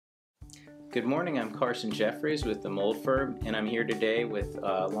Good morning, I'm Carson Jeffries with the Mold Firm, and I'm here today with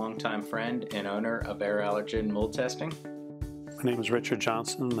a longtime friend and owner of Air Allergen Mold Testing. My name is Richard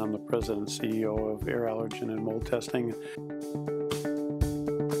Johnson. I'm the President and CEO of Air Allergen and Mold Testing.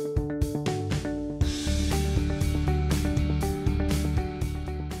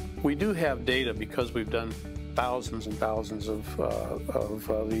 We do have data because we've done thousands and thousands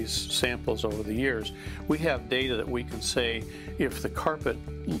of these samples over the years. We have data that we can say if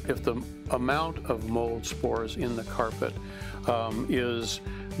the amount of mold spores in the carpet is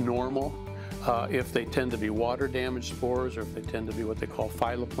normal, if they tend to be water damaged spores, or if they tend to be what they call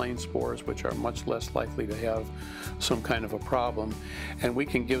phyloplane spores, which are much less likely to have some kind of a problem. And we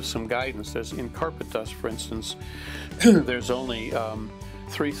can give some guidance. In carpet dust, for instance, there's only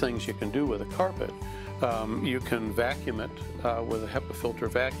 3 things you can do with a carpet. You can vacuum it with a HEPA filter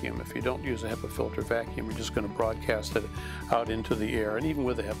vacuum. If you don't use a HEPA filter vacuum, you're just going to broadcast it out into the air. And even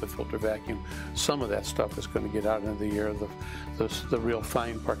with a HEPA filter vacuum, some of that stuff is going to get out into the air, the real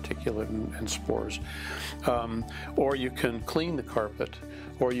fine particulate and spores. Or you can clean the carpet,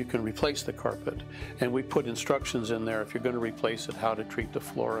 or you can replace the carpet. And we put instructions in there if you're going to replace it, how to treat the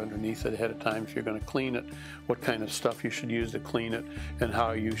floor underneath it ahead of time. If you're going to clean it, what kind of stuff you should use to clean it, and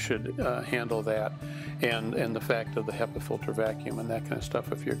how you should handle that. And the fact of the HEPA filter vacuum and that kind of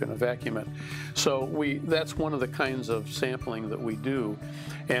stuff if you're going to vacuum it. So that's one of the kinds of sampling that we do.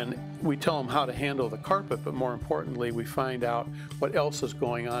 And we tell them how to handle the carpet, but more importantly, we find out what else is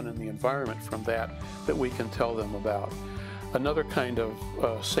going on in the environment from that we can tell them about. Another kind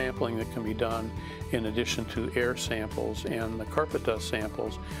of sampling that can be done in addition to air samples and the carpet dust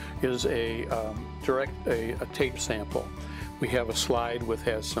samples is a tape sample. We have a slide which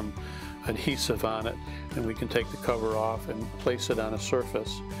has some adhesive on it, and we can take the cover off and place it on a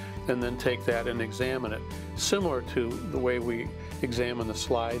surface and then take that and examine it, similar to the way we examine the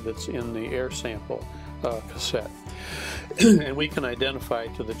slide that's in the air sample cassette. And we can identify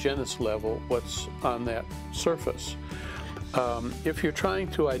to the genus level what's on that surface. If you're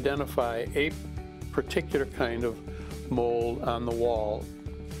trying to identify a particular kind of mold on the wall,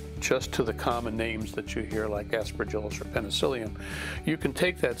 just to the common names that you hear like Aspergillus or Penicillium, you can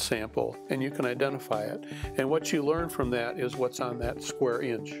take that sample and you can identify it. And what you learn from that is what's on that square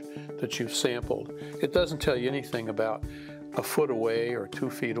inch that you've sampled. It doesn't tell you anything about a foot away or 2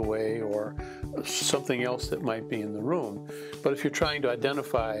 feet away or something else that might be in the room. But if you're trying to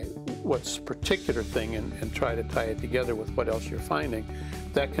identify what's a particular thing and try to tie it together with what else you're finding,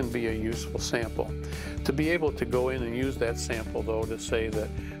 that can be a useful sample. To be able to go in and use that sample, though, to say that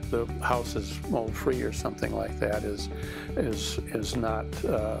the house is mold-free or something like that is not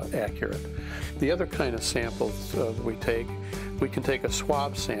accurate. The other kind of samples we can take a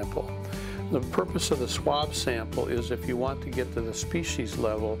swab sample. The purpose of the swab sample is if you want to get to the species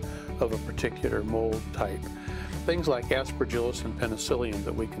level of a particular mold type. Things like Aspergillus and Penicillium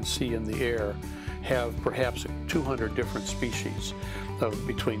that we can see in the air have perhaps 200 different species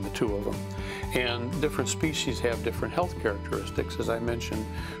between the 2 of them. And different species have different health characteristics, as I mentioned,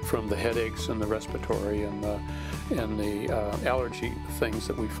 from the headaches and the respiratory and the allergy things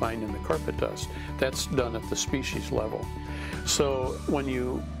that we find in the carpet dust. That's done at the species level. So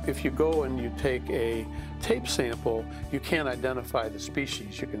if you go and you take a tape sample, you can't identify the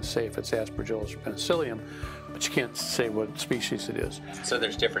species. You can say if it's Aspergillus or Penicillium, but you can't say what species it is. So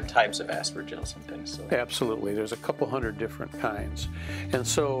there's different types of Aspergillus and Penicillium. Absolutely. There's a couple hundred different kinds. And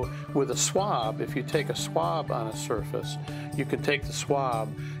so with a swab, if you take a swab on a surface, you can take the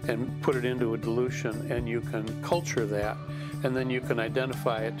swab and put it into a dilution, and you can culture that, and then you can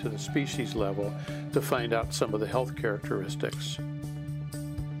identify it to the species level to find out some of the health characteristics.